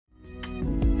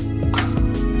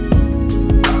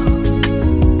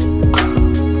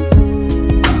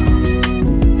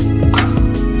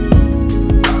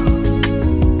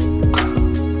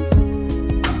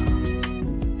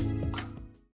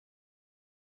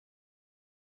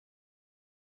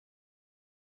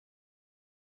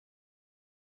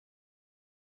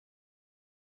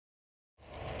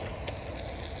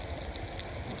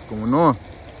going on?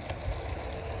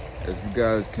 As you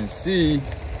guys can see, you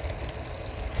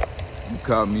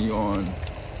caught me on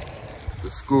the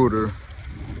scooter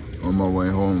on my way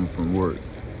home from work.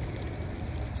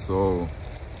 So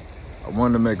I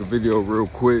wanted to make a video real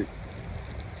quick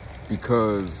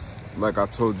because, like I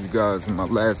told you guys in my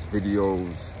last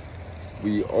videos,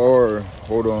 we are,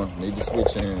 hold on, need to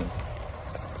switch hands.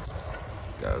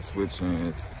 Gotta switch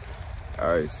hands.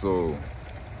 All right, so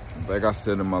like I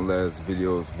said in my last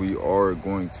videos, we are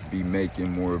going to be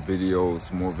making more videos.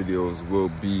 More videos will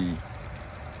be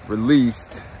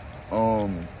released. I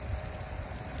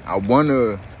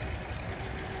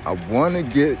wanna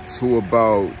get to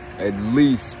about, at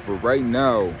least for right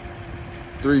now,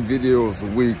 3 videos a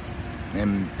week,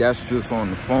 and that's just on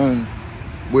the phone,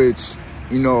 which,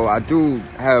 you know, I do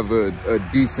have a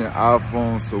decent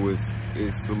iPhone, so it's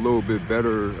a little bit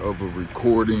better of a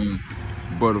recording,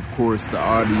 but of course the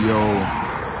audio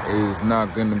is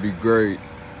not gonna be great.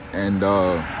 And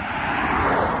I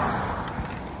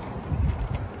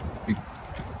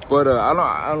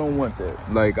don't want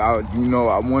that. Like, I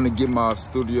want to get my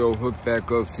studio hooked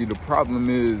back up. See, the problem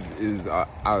is I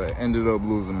ended up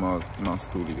losing my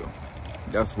studio.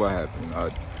 That's what happened.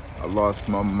 I lost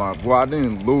my well, I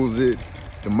didn't lose it.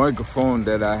 The microphone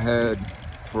that I had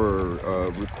for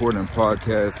recording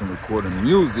podcasts and recording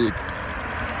music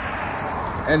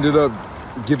ended up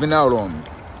giving out on me.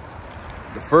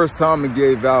 The first time it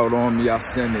gave out on me, I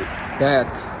sent it back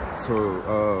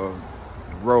to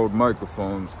Rode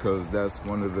microphones, because that's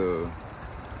one of the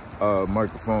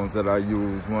microphones that I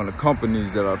use, one of the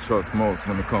companies that I trust most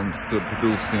when it comes to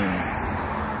producing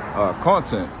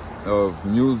content of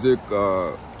music,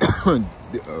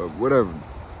 whatever,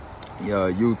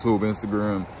 YouTube,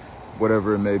 Instagram,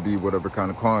 whatever it may be, whatever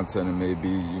kind of content it may be.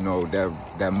 You know,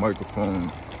 that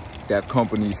microphone, that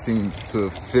company seems to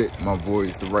fit my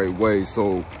voice the right way.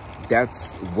 So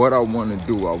that's what I want to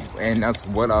do, and that's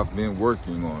what I've been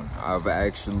working on. I've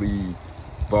actually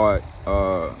bought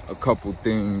a couple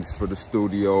things for the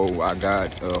studio. I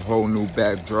got a whole new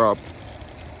backdrop,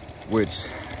 which,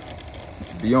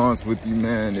 to be honest with you,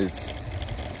 man, it's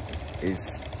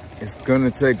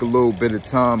gonna take a little bit of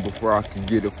time before I can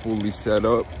get it fully set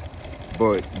up.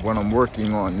 But what I'm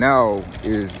working on now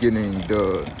is getting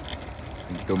the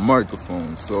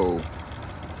microphone. So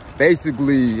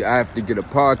basically, I have to get a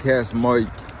podcast mic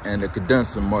and a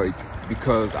condenser mic,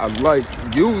 because I like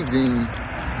using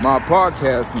my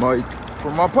podcast mic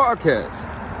for my podcast,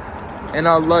 and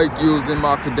I like using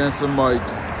my condenser mic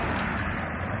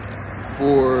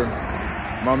for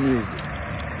my music.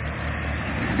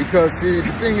 Because, see,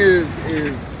 the thing is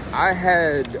I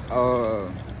had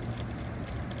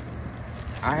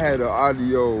an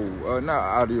audio, not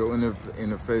audio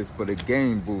interface, but a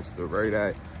gain booster,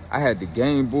 right? I had the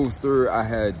gain booster, I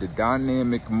had the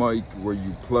dynamic mic where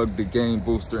you plug the gain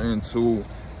booster into,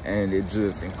 and it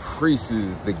just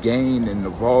increases the gain and the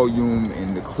volume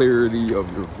and the clarity of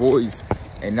your voice.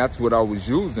 And that's what I was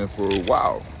using for a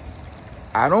while.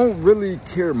 I don't really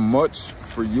care much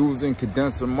for using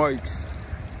condenser mics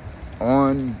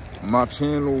on my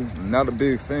channel. I'm not a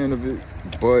big fan of it,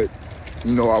 but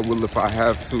you know, I will if I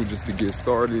have to, just to get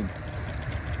started.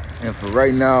 And for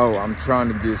right now, I'm trying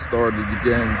to get started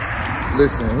again.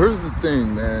 Listen, here's the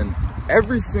thing, man.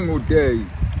 Every single day,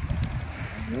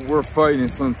 we're fighting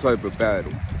some type of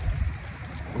battle.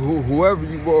 Whoever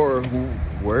you are,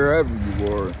 wherever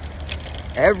you are,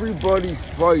 everybody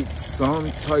fights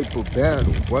some type of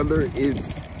battle. Whether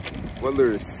it's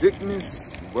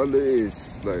sickness, whether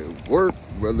it's like work,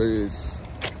 whether it's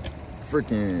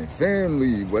freaking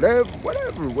family,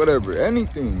 whatever,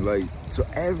 anything. Like, so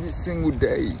every single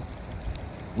day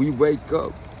we wake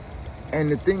up, and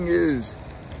the thing is,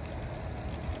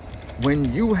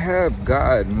 when you have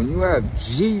God, when you have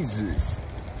Jesus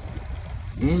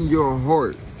in your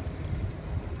heart,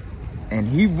 and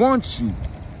he wants you,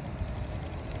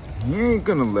 he ain't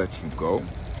gonna let you go.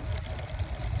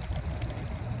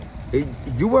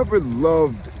 You ever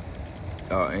loved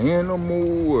an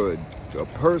animal or a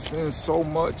person so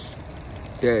much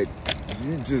that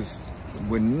you just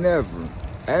would never,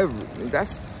 ever?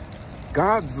 That's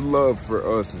God's love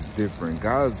for us is different.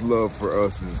 God's love for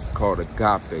us is called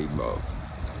agape love.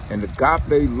 And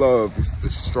agape love is the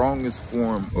strongest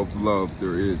form of love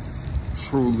there is. It's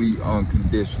truly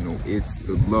unconditional. It's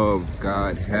the love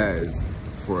God has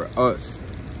for us.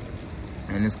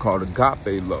 And it's called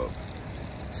agape love.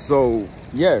 So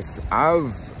yes,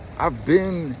 I've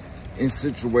been in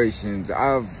situations,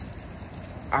 I've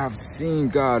seen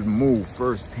God move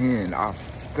firsthand. I've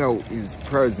felt his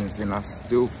presence, and I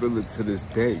still feel it to this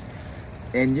day.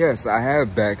 And yes, I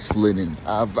have backslidden.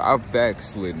 I've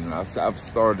backslidden. I've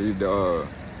started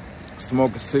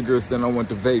smoking cigarettes, then I went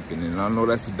to vaping, and I know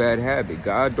that's a bad habit.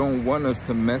 God don't want us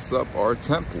to mess up our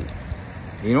temple.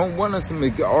 He don't want us to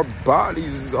make our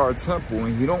bodies is our temple,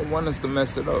 and he don't want us to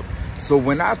mess it up. So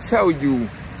when I tell you,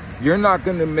 you're not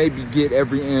gonna maybe get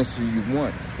every answer you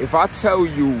want. If I tell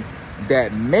you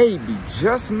that maybe,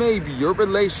 just maybe, your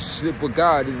relationship with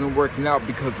God isn't working out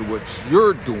because of what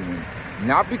you're doing,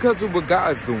 not because of what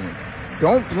God's doing.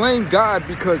 Don't blame God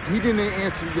because he didn't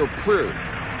answer your prayer.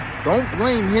 Don't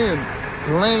blame him.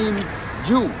 Blame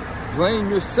you.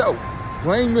 Blame yourself.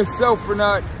 Blame yourself for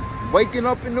not waking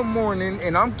up in the morning,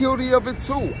 and I'm guilty of it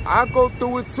too. I go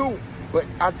through it too. But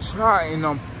I try, and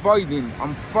I'm fighting.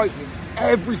 I'm fighting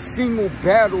every single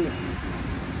battle,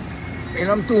 and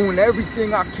I'm doing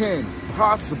everything I can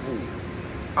possible.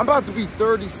 I'm about to be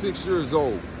 36 years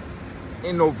old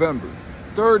in November.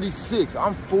 36.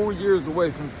 I'm 4 years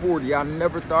away from 40. I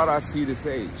never thought I'd see this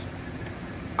age.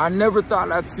 I never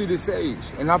thought I'd see this age,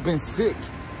 and I've been sick.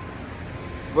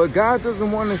 But God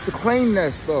doesn't want us to claim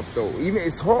that stuff, though. Even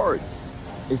it's hard.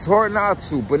 It's hard not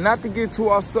to. But not to get to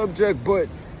our subject, but,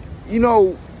 you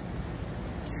know,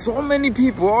 so many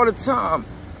people all the time,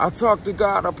 I talk to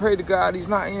God, I pray to God, he's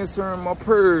not answering my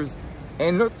prayers,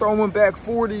 and they're throwing back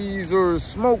 40s or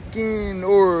smoking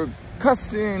or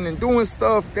cussing and doing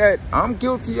stuff that I'm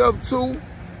guilty of too.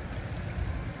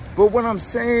 But what I'm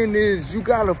saying is, you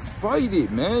gotta fight it,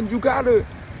 man. You gotta,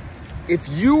 if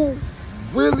you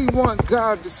really want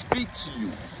God to speak to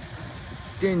you,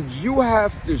 then you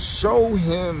have to show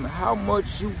him how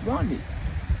much you want it.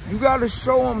 You gotta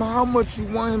show him how much you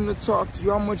want him to talk to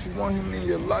you, how much you want him in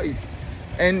your life.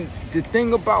 And the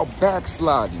thing about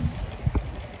backsliding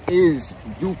is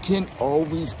you can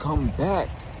always come back.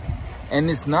 And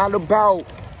it's not about,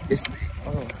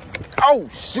 oh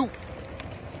shoot.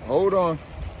 Hold on.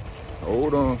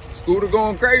 Hold on. Scooter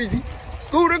going crazy.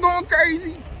 Scooter going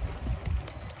crazy.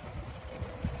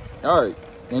 All right.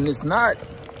 And it's not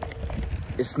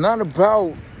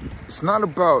about,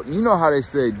 you know how they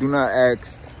say, do not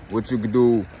ask what you could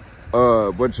do,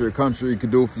 what your country could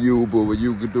do for you, but what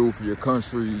you could do for your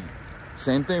country.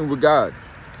 Same thing with God.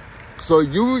 So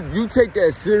you take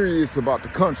that serious about the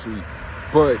country,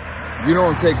 but you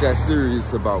don't take that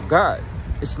serious about God.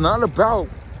 It's not about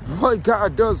what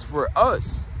God does for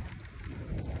us.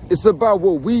 It's about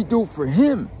what we do for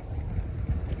him.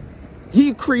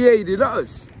 He created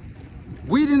us.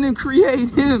 We didn't create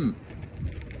him.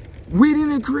 We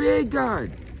didn't create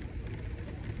God.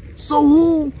 So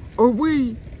who are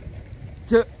we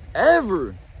to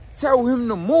ever tell him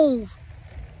to move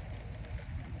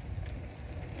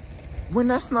when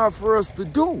that's not for us to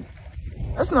do?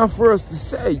 That's not for us to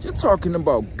say. You're talking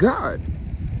about God.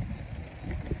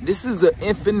 This is an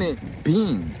infinite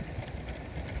being.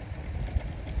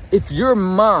 If your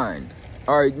mind,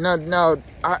 all right, now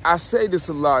I say this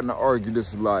a lot and I argue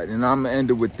this a lot, and I'm gonna end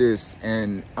it with this,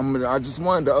 and I just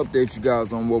wanted to update you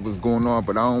guys on what was going on,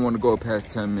 but I don't want to go past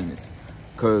 10 minutes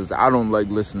because I don't like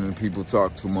listening to people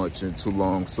talk too much and too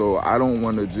long. So I don't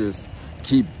want to just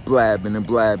keep blabbing and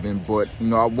blabbing, but you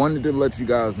know, I wanted to let you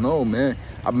guys know, man,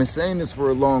 I've been saying this for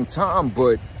a long time,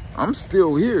 but I'm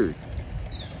still here.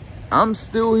 I'm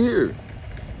still here.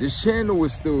 This channel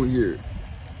is still here.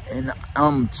 And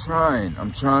I'm trying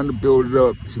to build it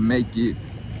up to make it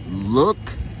look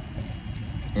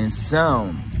and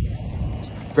sound as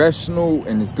professional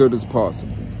and as good as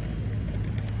possible.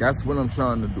 That's what I'm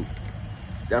trying to do.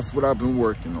 That's what I've been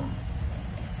working on.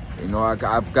 You know,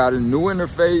 I've got a new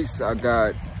interface.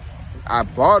 I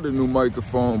bought a new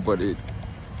microphone, but it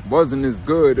wasn't as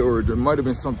good, or there might have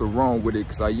been something wrong with it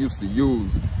because I used to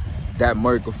use that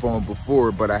microphone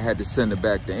before, but I had to send it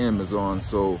back to Amazon.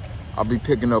 So I'll be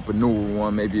picking up a newer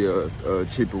one, maybe a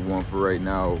cheaper one for right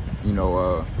now. You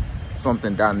know,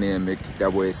 something dynamic.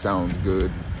 That way it sounds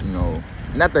good. You know,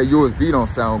 not that USB don't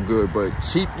sound good, but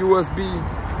cheap USB,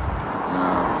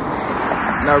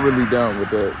 nah, not really down with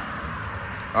that.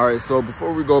 All right, so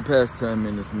before we go past 10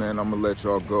 minutes, man, I'm gonna let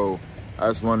y'all go. I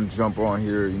just wanted to jump on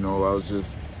here. You know, I was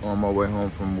just on my way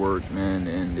home from work, man,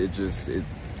 and it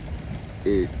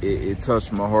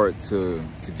touched my heart to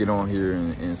get on here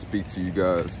and speak to you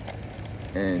guys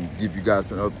and give you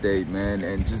guys an update, man.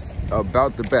 And just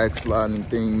about the backsliding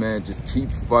thing, man, just keep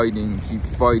fighting, keep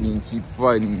fighting, keep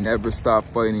fighting. Never stop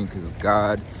fighting, because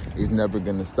God is never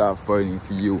gonna stop fighting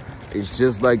for you. It's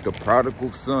just like the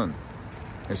prodigal son.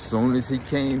 As soon as he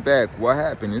came back, what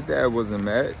happened? His dad wasn't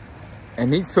mad,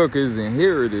 and he took his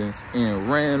inheritance and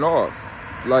ran off.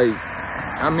 Like,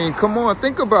 I mean, come on,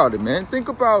 think about it, man. Think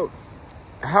about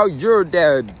how your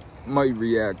dad might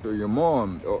react, or your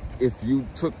mom, or if you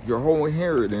took your whole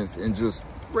inheritance and just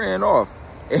ran off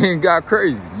and got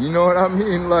crazy. You know what I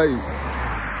mean?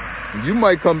 Like, you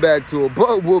might come back to a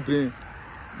butt whooping.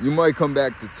 You might come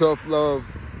back to tough love.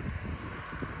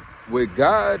 With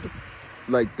God,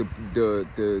 like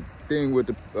the thing with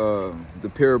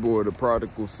the parable of the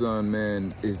prodigal son,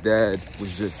 man, his dad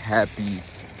was just happy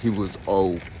he was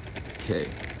okay.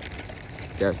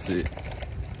 That's it.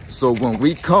 So when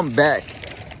we come back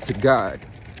to God,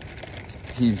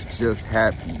 he's just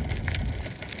happy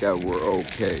that we're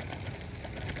okay.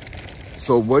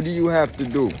 So what do you have to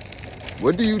do?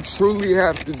 What do you truly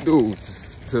have to do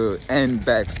to end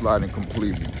backsliding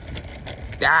completely?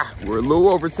 We're a little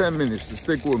over 10 minutes, so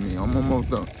stick with me. I'm almost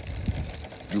done.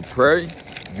 You pray,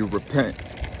 you repent.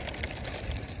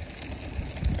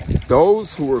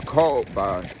 Those who are called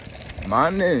by my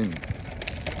name,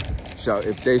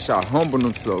 if they shall humble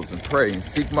themselves and pray and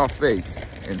seek my face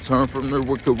and turn from their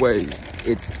wicked ways,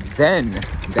 it's then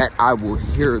that I will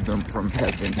hear them from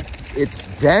heaven. It's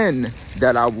then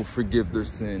that I will forgive their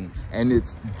sin, and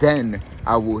it's then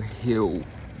I will heal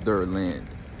their land.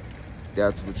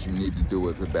 That's what you need to do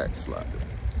as a backslider.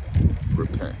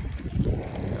 Repent.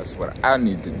 That's what I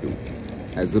need to do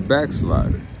as a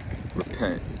backslider.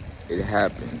 Repent. It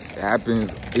happens. It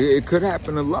happens. It could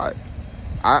happen a lot.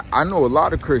 I know a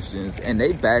lot of Christians, and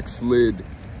they backslid,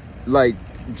 like,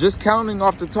 just counting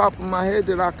off the top of my head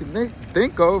that I could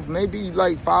think of, maybe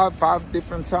like five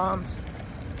different times.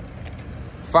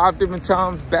 5 different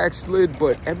times backslid,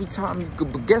 but every time you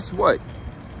could. But guess what?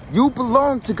 You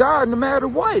belong to God no matter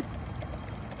what.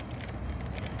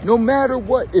 No matter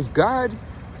what. If God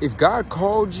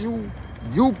called you,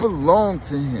 you belong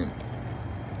to him.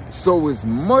 So as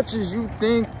much as you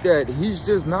think that he's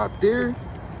just not there,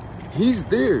 he's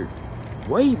there,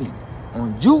 waiting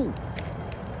on you.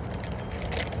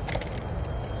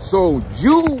 So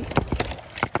you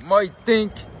might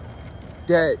think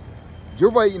that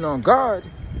you're waiting on God.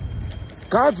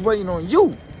 God's waiting on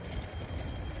you.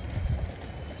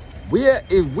 We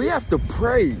have to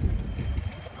pray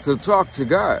to talk to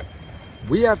God.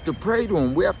 We have to pray to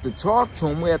him. We have to talk to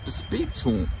him. We have to speak to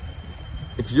him.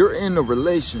 If you're in a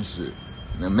relationship,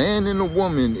 and a man and a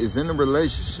woman is in a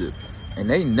relationship, and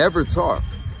they never talk,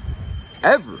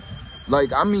 ever.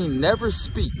 Like, I mean, never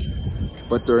speak,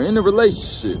 but they're in a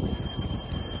relationship,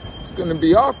 it's going to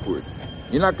be awkward.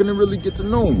 You're not going to really get to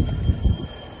know them.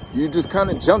 You just kind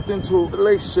of jumped into a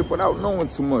relationship without knowing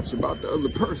too much about the other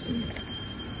person.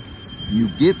 You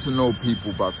get to know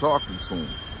people by talking to them.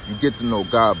 You get to know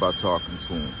God by talking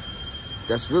to him.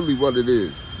 That's really what it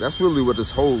is. That's really what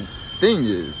this whole thing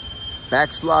is.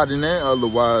 Backsliding and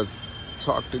otherwise,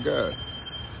 talk to God.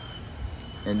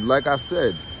 And like I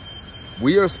said,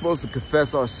 we are supposed to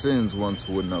confess our sins one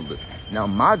to another. Now,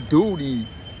 my duty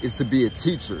is to be a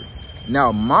teacher.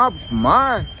 Now,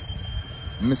 my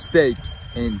mistake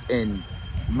and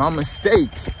my mistake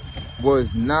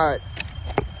was not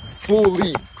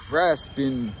fully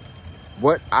grasping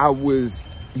what I was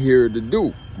here to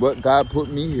do, what God put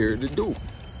me here to do.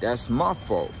 That's my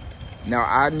fault. Now,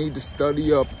 I need to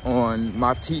study up on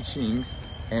my teachings,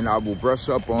 and I will brush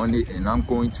up on it, and I'm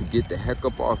going to get the heck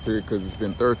up off here because it's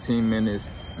been 13 minutes,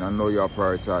 and I know y'all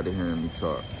probably tired of hearing me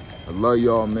talk. I love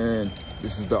y'all, man.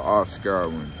 This is the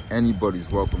Offscouring. Anybody's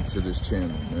welcome to this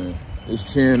channel, man.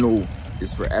 This channel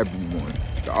is for everyone.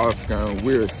 The Offscouring,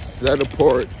 we're set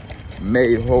apart,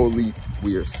 made holy.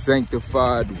 We are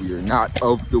sanctified. We are not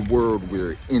of the world.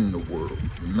 We're in the world.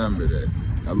 Remember that.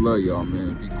 I love y'all, man.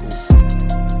 Be cool.